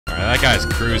That guy's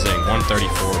cruising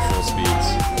 134 full speeds.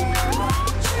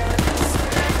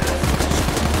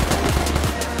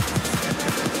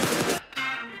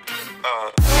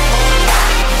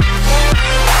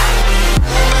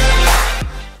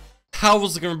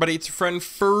 How's it going, everybody? It's your friend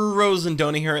Frozen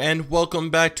Donny here, and welcome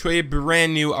back to a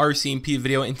brand new RCMP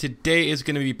video. And today is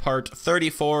going to be part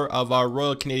 34 of our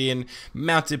Royal Canadian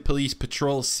Mounted Police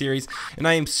Patrol series. And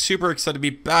I am super excited to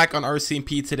be back on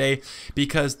RCMP today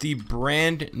because the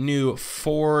brand new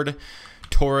Ford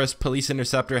Taurus Police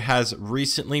Interceptor has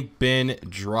recently been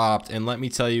dropped, and let me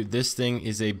tell you, this thing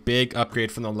is a big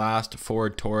upgrade from the last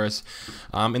Ford Taurus.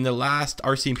 In the last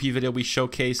RCMP video we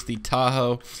showcased the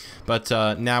Tahoe, but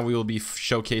now we will be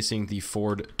showcasing the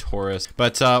Ford Taurus.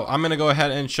 But I'm gonna go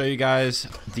ahead and show you guys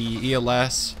the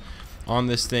ELS on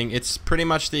this thing. It's pretty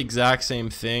much the exact same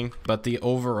thing, but the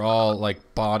overall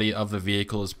body of the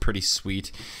vehicle is pretty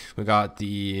sweet. We got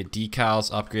the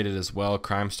decals upgraded as well,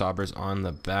 Crime Stoppers on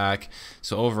the back.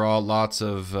 So overall, lots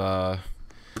of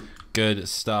good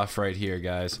stuff right here,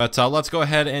 guys. But let's go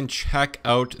ahead and check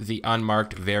out the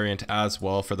unmarked variant as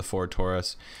well for the Ford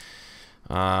Taurus.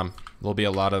 There'll be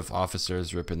a lot of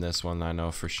officers ripping this one, I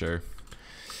know for sure.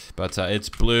 But it's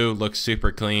blue, looks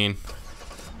super clean.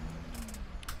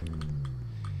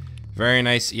 Very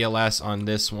nice ELS on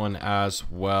this one as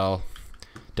well.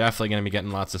 Definitely going to be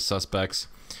getting lots of suspects.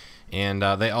 And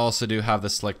they also do have the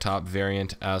slick top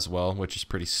variant as well, which is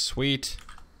pretty sweet.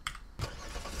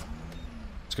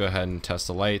 Let's go ahead and test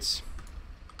the lights.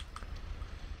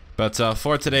 But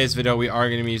for today's video, we are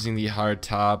going to be using the hard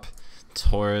top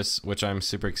Taurus, which I'm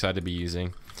super excited to be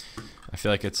using. I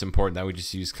feel like it's important that we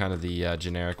just use kind of the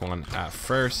generic one at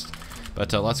first.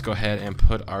 But let's go ahead and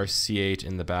put our C8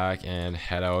 in the back and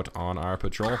head out on our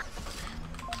patrol.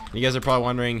 You guys are probably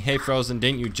wondering, hey Frozen,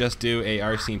 didn't you just do a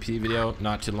RCMP video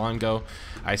not too long ago?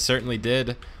 I certainly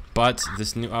did, but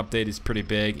this new update is pretty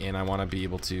big and I want to be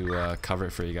able to cover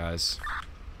it for you guys.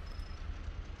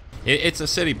 It's a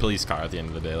city police car at the end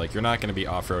of the day. Like, you're not going to be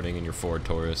off-roading in your Ford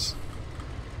Taurus.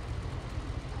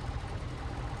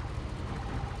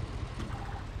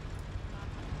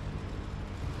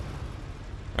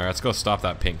 Alright, let's go stop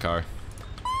that pink car.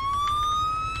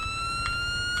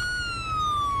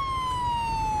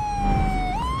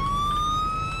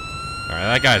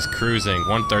 Alright, that guy's cruising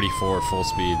 134 full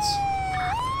speeds.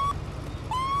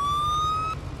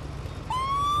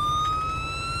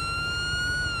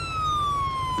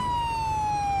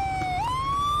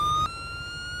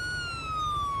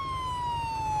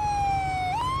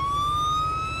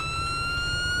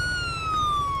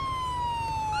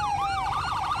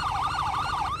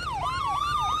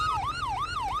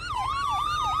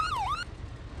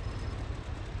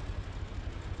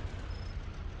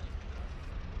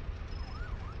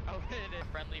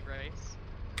 Friendly race.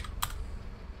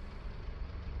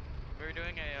 We were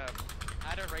doing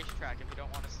at a racetrack if you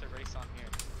don't want us to race on here.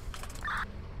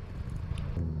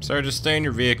 Sir, just stay in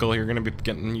your vehicle. You're gonna be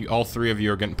getting, all three of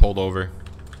you are getting pulled over.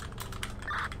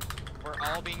 We're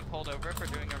all being pulled over for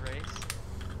doing a race?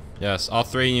 Yes, all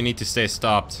three of you need to stay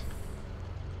stopped.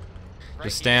 Right,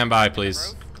 just stand by,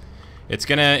 please. It's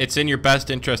in your best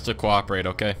interest to cooperate,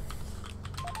 okay?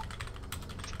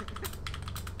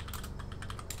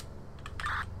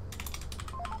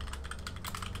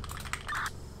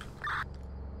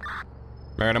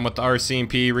 Alright, I'm with the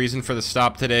RCMP. Reason for the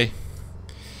stop today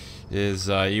is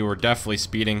you were definitely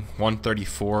speeding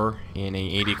 134 in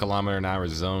a 80km/h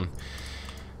zone.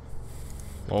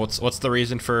 Well, what's the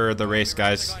reason for the race,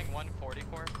 guys?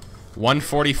 144.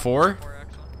 144?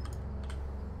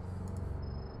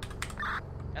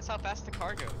 That's how fast the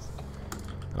car goes.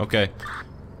 Okay.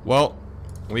 Well,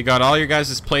 we got all your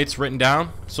guys' plates written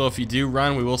down, so if you do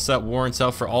run, we will set warrants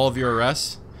out for all of your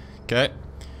arrests. Okay?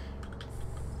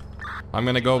 I'm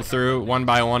gonna go through one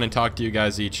by one and talk to you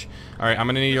guys each. Alright, I'm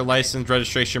gonna need your license,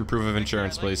 registration, proof of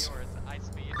insurance, please. I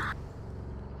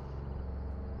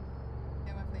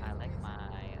like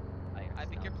mine. I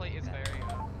think your plate is very,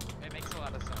 it makes a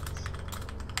lot of sense.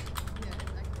 Yeah,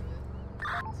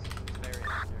 It's very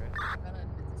accurate.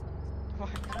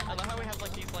 I love how we have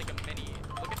these mini,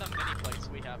 look at the mini plates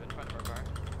we have in front of our car.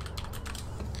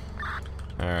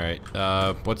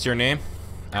 Alright, what's your name?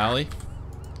 Allie?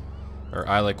 Or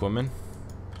I like women?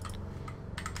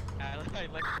 I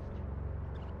like.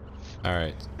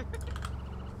 Alright.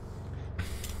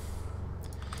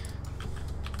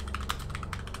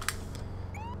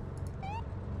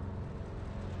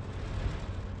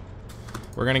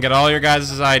 We're gonna get all your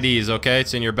guys' IDs, okay?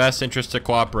 It's in your best interest to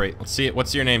cooperate. Let's see it.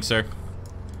 What's your name, sir?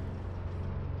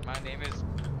 My name is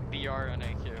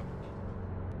BRNAQ.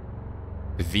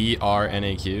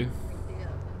 VRNAQ?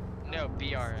 No,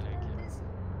 BRNAQ.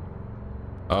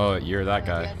 Oh, you're that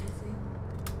guy.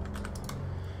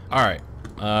 Alright.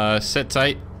 Sit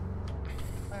tight.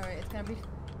 Alright, it's gonna be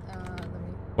let me...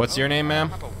 What's your name,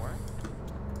 ma'am?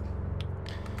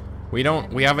 We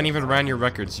haven't even ran your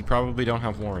records. You probably don't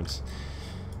have warrants.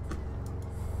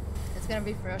 It's gonna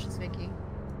be Ferocious Vicky.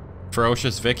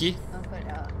 Ferocious Vicky? I'll put it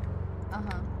out.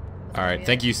 Alright,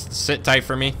 thank you. Sit tight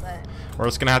for me. We're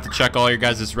just gonna have to check all your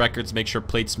guys' records, make sure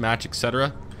plates match,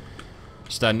 etc.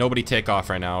 Just nobody take off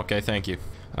right now, okay? Thank you.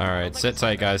 Alright, sit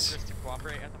tight, guys.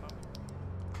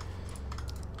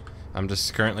 I'm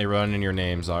just currently running your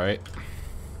names, alright?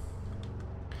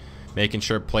 Making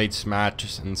sure plates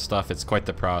match and stuff, it's quite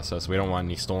the process. We don't want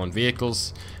any stolen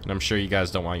vehicles, and I'm sure you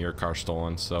guys don't want your car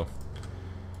stolen, so...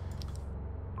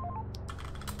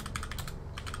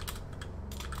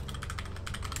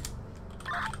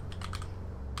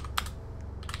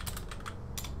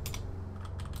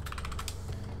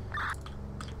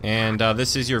 And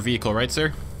this is your vehicle, right,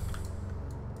 sir?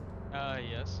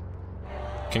 Yes.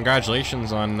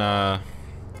 Congratulations on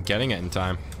getting it in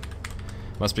time.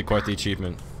 Must be quite the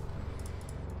achievement.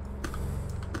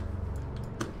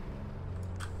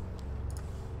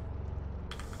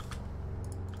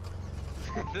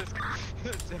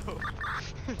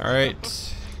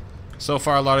 Alright. So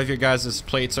far, a lot of your guys'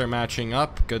 plates are matching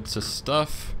up. Good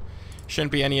stuff.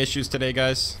 Shouldn't be any issues today,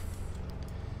 guys.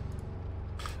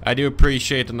 I do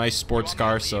appreciate a nice sports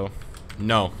car, so...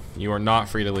 No, you are not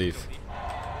free to leave.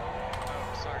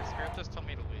 Oh, sorry. Spirit just told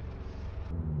me to leave.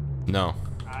 No.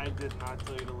 I did not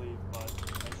tell you to leave, but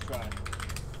let's try.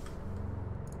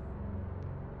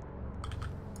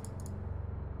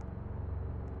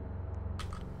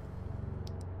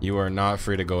 You are not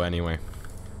free to go anywhere.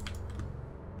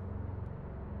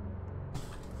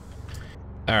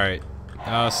 Alright.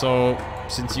 So,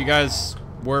 since you guys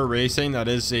were racing, that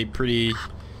is a pretty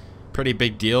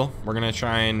big deal. We're gonna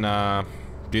try and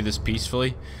do this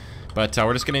peacefully, but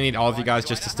we're just gonna need all of you guys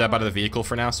just to step out of the vehicle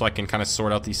for now, so I can kind of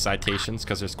sort out these citations,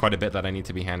 because there's quite a bit that I need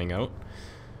to be handing out.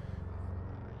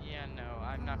 Yeah, no,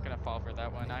 I'm not gonna fall for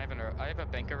that one. I have a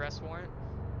bank arrest warrant.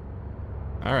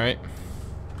 All right.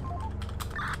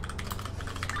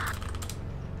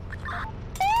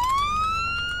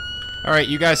 All right,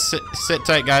 you guys sit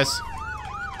tight, guys.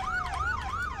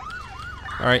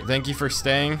 All right, thank you for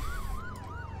staying.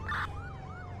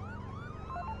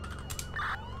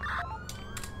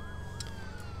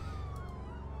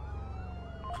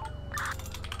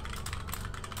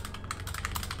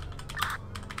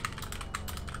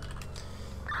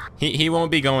 He won't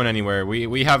be going anywhere.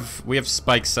 We have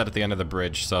spikes set at the end of the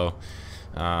bridge, so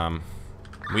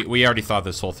we already thought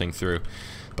this whole thing through.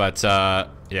 But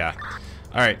yeah.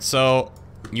 All right, so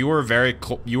you were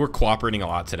cooperating a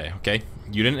lot today, okay?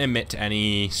 You didn't admit to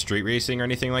any street racing or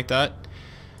anything like that.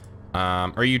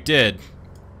 Or you did.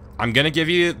 I'm gonna give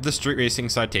you the street racing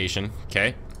citation,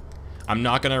 okay? I'm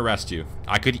not gonna arrest you.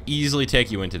 I could easily take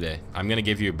you in today. I'm gonna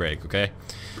give you a break, okay?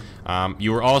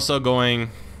 You were also going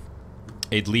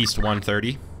at least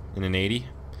 130 in an 80.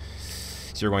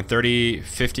 So you're going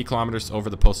 50 kilometers over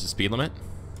the posted speed limit.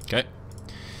 Okay.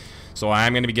 So I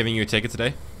am going to be giving you a ticket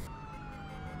today.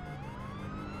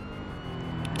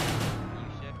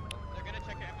 They're gonna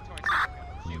check your inventory.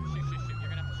 Shoot. You're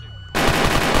gonna have to shoot.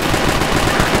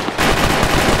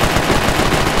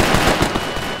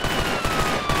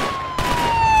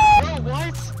 Bro,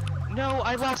 what? No,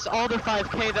 I lost all the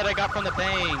 5K that I got from the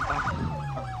bank.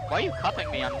 Why are you cuffing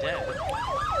me? I'm dead.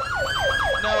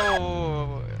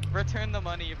 No, return the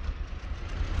money.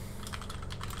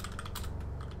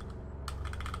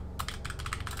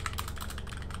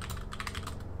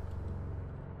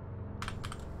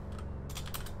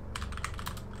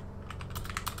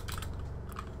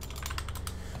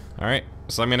 All right.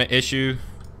 So I'm going to issue.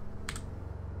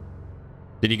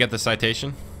 Did you get the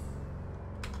citation?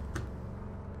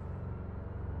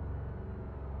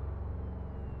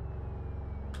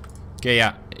 Okay,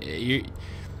 yeah.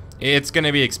 It's going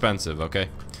to be expensive, okay?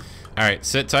 Alright,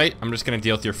 sit tight. I'm just going to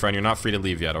deal with your friend. You're not free to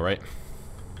leave yet, alright?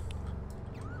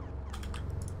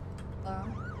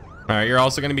 Alright, you're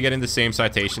also going to be getting the same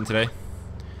citation today.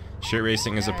 Street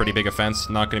racing is a pretty big offense.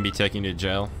 Not going to be taking you to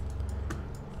jail.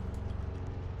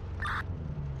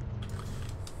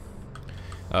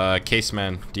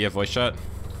 Caseman, do you have voice chat?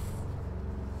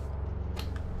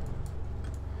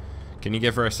 Can you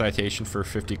give her a citation for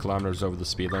 50 kilometers over the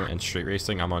speed limit and street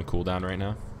racing? I'm on cooldown right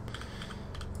now.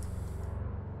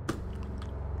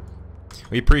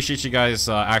 We appreciate you guys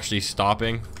actually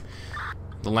stopping.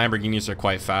 The Lamborghinis are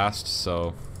quite fast,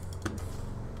 so...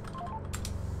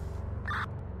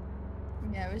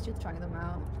 Yeah, I was just trying them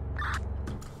out.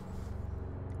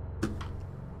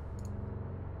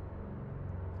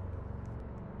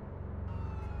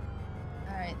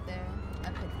 right there. I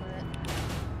paid for it. You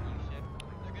should.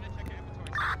 They're gonna check your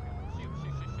inventory. Shoot,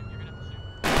 shoot, shoot, shoot. You're gonna have to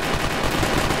shoot.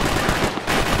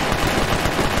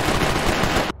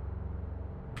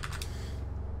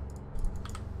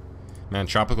 Man,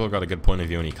 Tropical got a good point of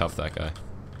view when he cuffed that guy.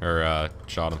 Or,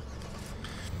 shot him.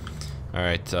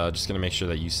 Alright, just gonna make sure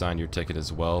that you signed your ticket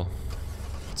as well.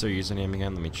 What's our username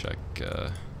again? Let me check.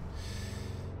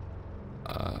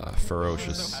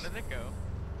 Ferocious. So how did it go?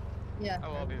 Yeah.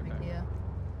 Oh, I'll be right back. Yeah.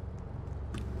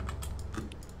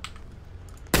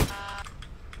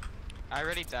 I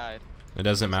already died. It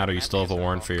doesn't matter, you still have a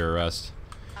warrant for your arrest.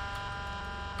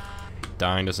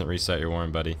 Dying doesn't reset your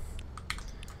warrant, buddy.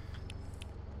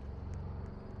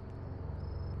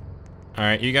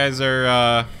 Alright, you guys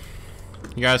are,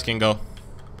 you guys can go.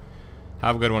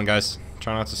 Have a good one, guys.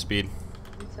 Try not to speed.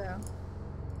 You too.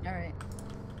 Alright.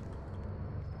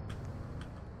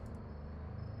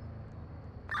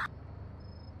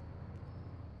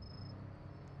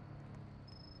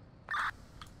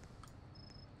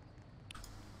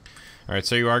 Alright,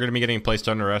 so you are going to be getting placed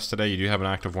under arrest today. You do have an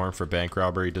active warrant for bank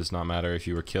robbery. It does not matter if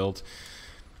you were killed.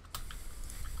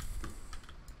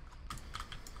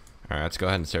 Alright, let's go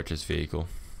ahead and search his vehicle.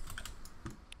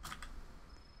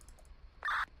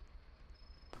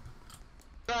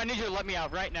 Sir, I need you to let me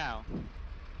out right now.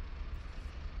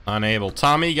 Unable.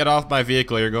 Tommy, get off my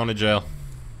vehicle. You're going to jail.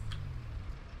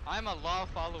 I'm a law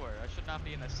follower. I should not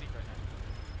be in this seat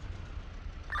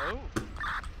right now. Oh.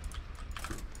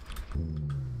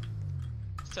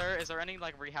 Sir, is there any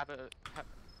like rehab?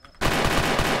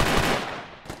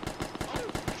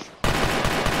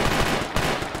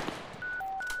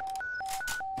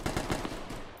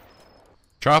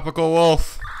 Tropical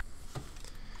Wolf.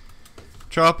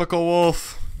 Tropical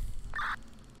Wolf.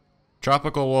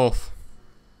 Tropical Wolf.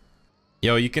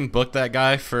 Yo, you can book that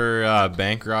guy for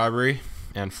bank robbery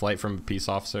and flight from a peace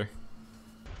officer.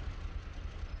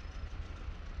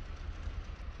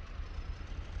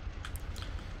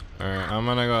 Alright, I'm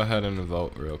gonna go ahead and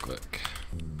vote real quick.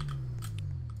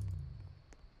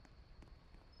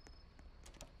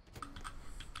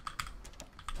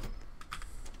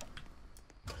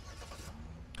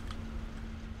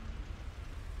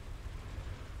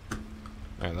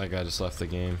 Alright, that guy just left the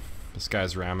game. This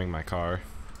guy's ramming my car.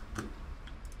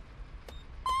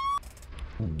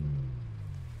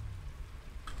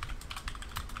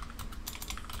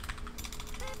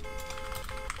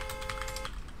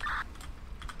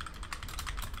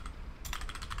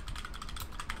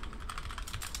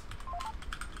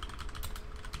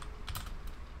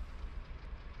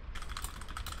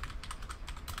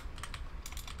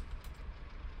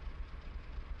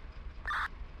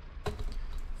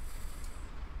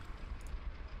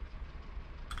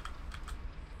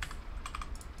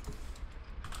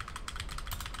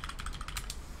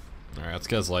 Alright, let's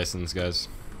get his license, guys.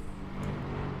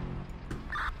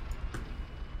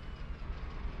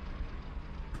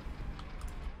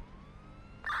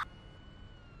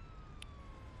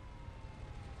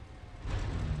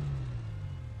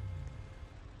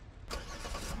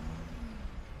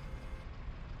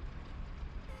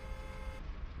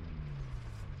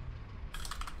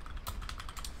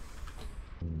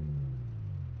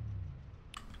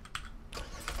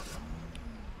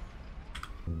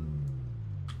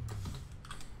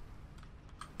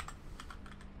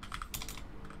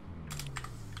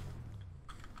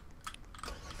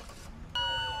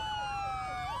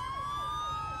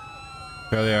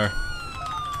 There they are.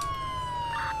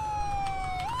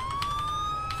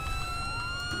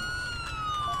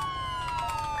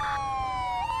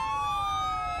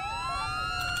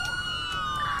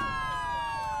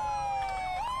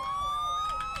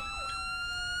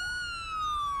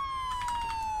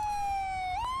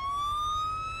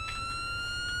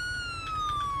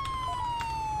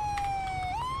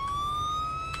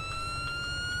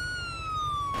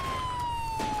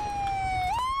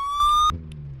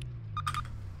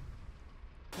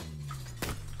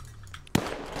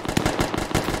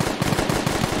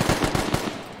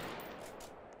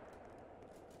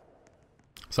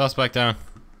 Suspect down.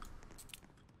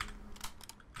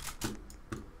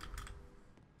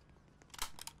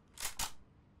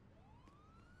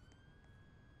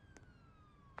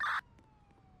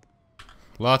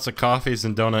 Lots of coffees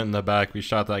and donut in the back. We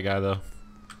shot that guy though.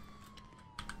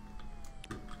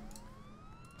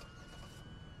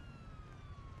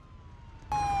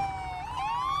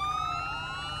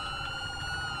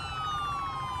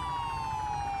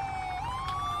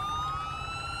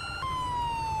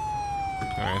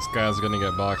 Alright, this guy's gonna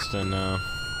get boxed in now.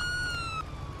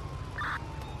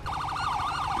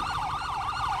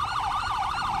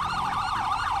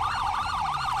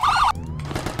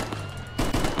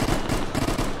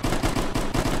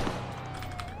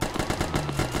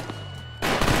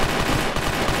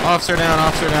 Officer down,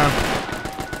 officer down.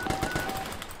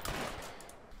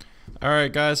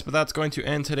 Alright guys, but that's going to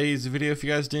end today's video. If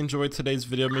you guys did enjoy today's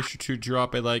video, make sure to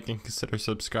drop a like and consider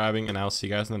subscribing, and I'll see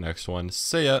you guys in the next one.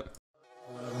 See ya!